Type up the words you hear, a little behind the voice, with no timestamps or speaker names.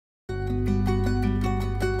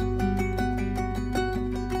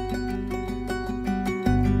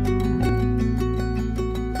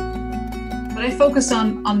But I focus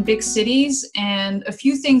on big cities, and a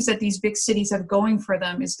few things that these big cities have going for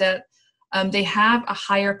them is that they have a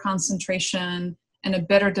higher concentration and a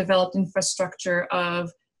better developed infrastructure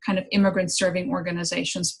of kind of immigrant serving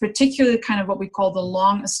organizations, particularly kind of what we call the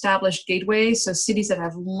long established gateways. So cities that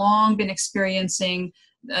have long been experiencing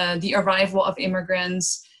the arrival of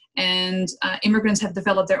immigrants, and immigrants have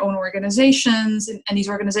developed their own organizations, and these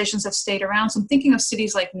organizations have stayed around. So I'm thinking of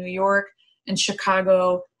cities like New York and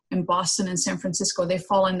Chicago and Boston and San Francisco. They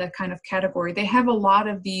fall in that kind of category. They have a lot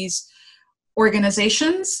of these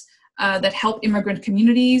organizations that help immigrant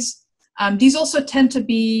communities. These also tend to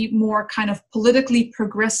be more kind of politically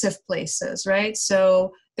progressive places, right?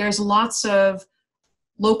 So there's lots of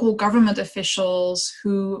local government officials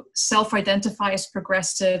who self-identify as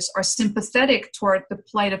progressives, are sympathetic toward the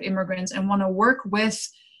plight of immigrants, and want to work with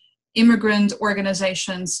immigrant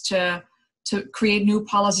organizations to create new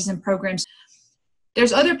policies and programs.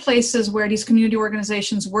 There's other places where these community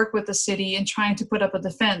organizations work with the city in trying to put up a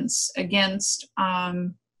defense against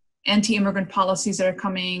anti-immigrant policies that are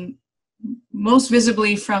coming most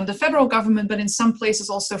visibly from the federal government, but in some places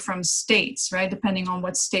also from states, right? Depending on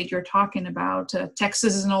what state you're talking about.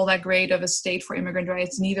 Texas isn't all that great of a state for immigrant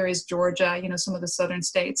rights, neither is Georgia, some of the southern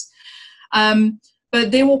states. But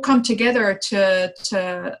they will come together to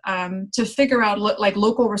figure out like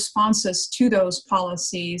local responses to those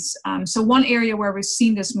policies. So one area where we've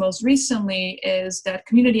seen this most recently is that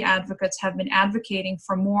community advocates have been advocating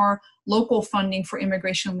for more local funding for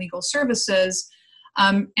immigration legal services.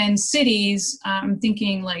 And cities, I'm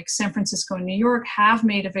thinking like San Francisco and New York, have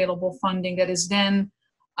made available funding that is then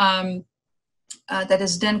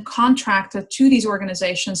contracted to these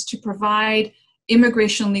organizations to provide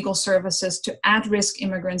immigration legal services to at-risk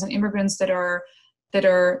immigrants and immigrants that are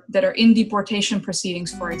in deportation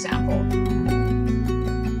proceedings, for example.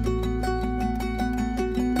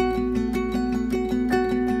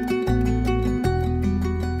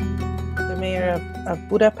 The mayor of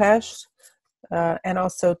Budapest, and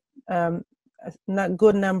also a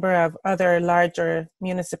good number of other larger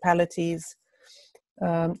municipalities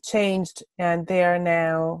changed, and they are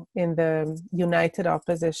now in the united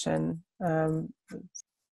opposition.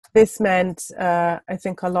 This meant, I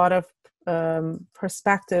think, a lot of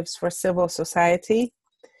perspectives for civil society.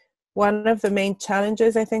 One of the main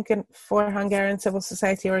challenges, I think, for Hungarian civil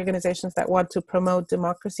society organizations that want to promote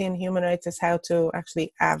democracy and human rights is how to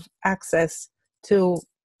actually have access to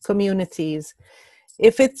communities.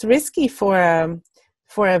 If it's risky for a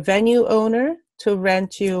venue owner to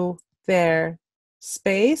rent you their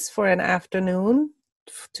space for an afternoon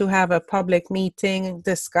to have a public meeting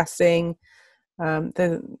discussing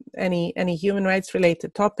any human rights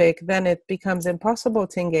related topic, then it becomes impossible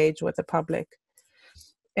to engage with the public.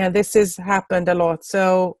 And this has happened a lot.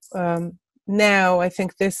 So now I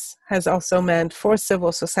think this has also meant for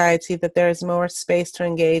civil society that there is more space to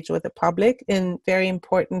engage with the public in very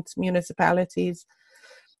important municipalities.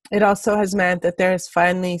 It also has meant that there is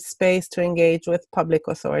finally space to engage with public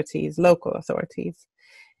authorities, local authorities.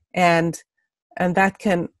 And that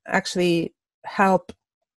can actually help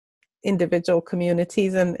individual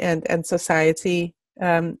communities and society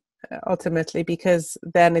ultimately, because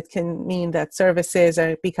then it can mean that services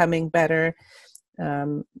are becoming better.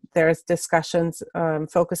 There's discussions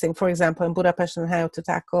focusing, for example, in Budapest on how to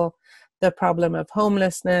tackle the problem of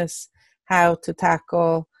homelessness, how to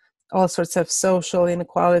tackle all sorts of social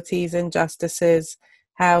inequalities, injustices,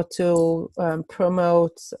 how to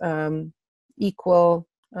promote equal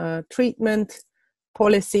treatment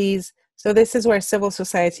policies. So this is where civil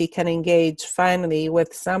society can engage finally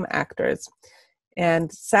with some actors.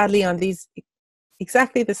 And sadly, on these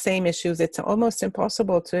exactly the same issues, it's almost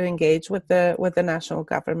impossible to engage with the national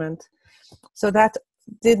government. So that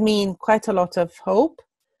did mean quite a lot of hope.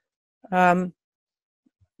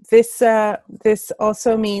 This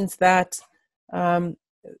also means that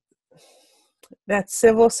that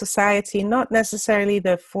civil society, not necessarily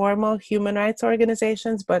the formal human rights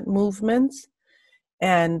organizations, but movements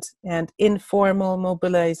and informal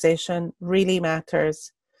mobilization really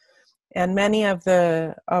matters. And many of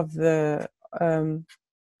the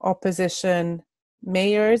opposition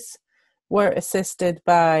mayors were assisted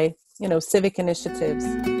by, civic initiatives.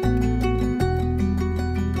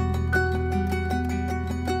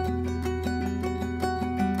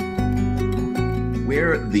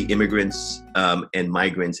 Where the immigrants and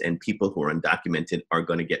migrants and people who are undocumented are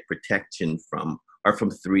going to get protection from are from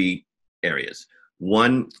three areas.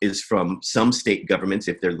 One is from some state governments,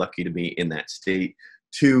 if they're lucky to be in that state.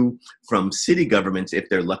 Two, from city governments, if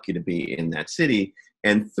they're lucky to be in that city.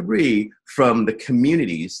 And three, from the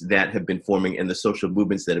communities that have been forming and the social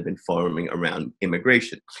movements that have been forming around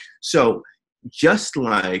immigration. So just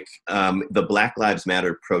like the Black Lives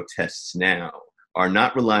Matter protests now are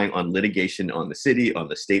not relying on litigation on the city, on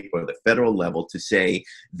the state, or the federal level to say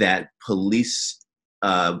that police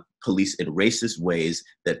in racist ways,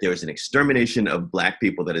 that there is an extermination of Black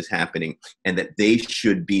people that is happening and that they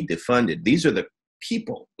should be defunded. These are the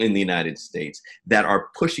people in the United States that are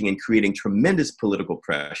pushing and creating tremendous political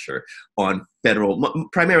pressure on federal,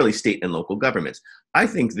 primarily state and local governments. I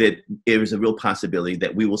think that there is a real possibility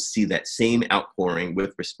that we will see that same outpouring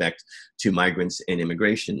with respect to migrants and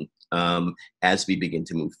immigration as we begin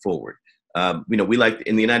to move forward. We like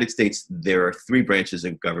in the United States, there are three branches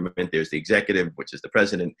of government. There's the executive, which is the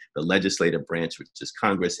president, the legislative branch, which is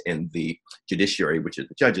Congress, and the judiciary, which is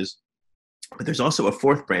the judges. But there's also a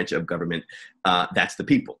fourth branch of government, that's the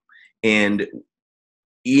people. And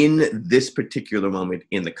in this particular moment,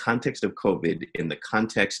 in the context of COVID, in the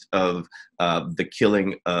context of the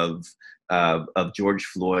killing of George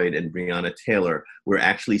Floyd and Breonna Taylor, we're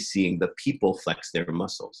actually seeing the people flex their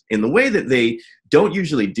muscles in the way that they don't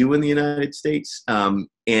usually do in the United States.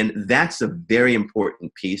 And that's a very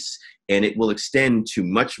important piece. And it will extend to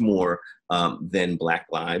much more than Black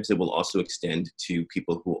lives. It will also extend to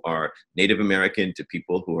people who are Native American, to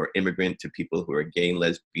people who are immigrant, to people who are gay,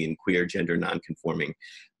 lesbian, queer, gender nonconforming.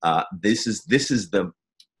 This is the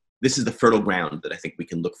fertile ground that I think we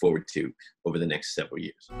can look forward to over the next several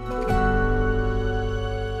years.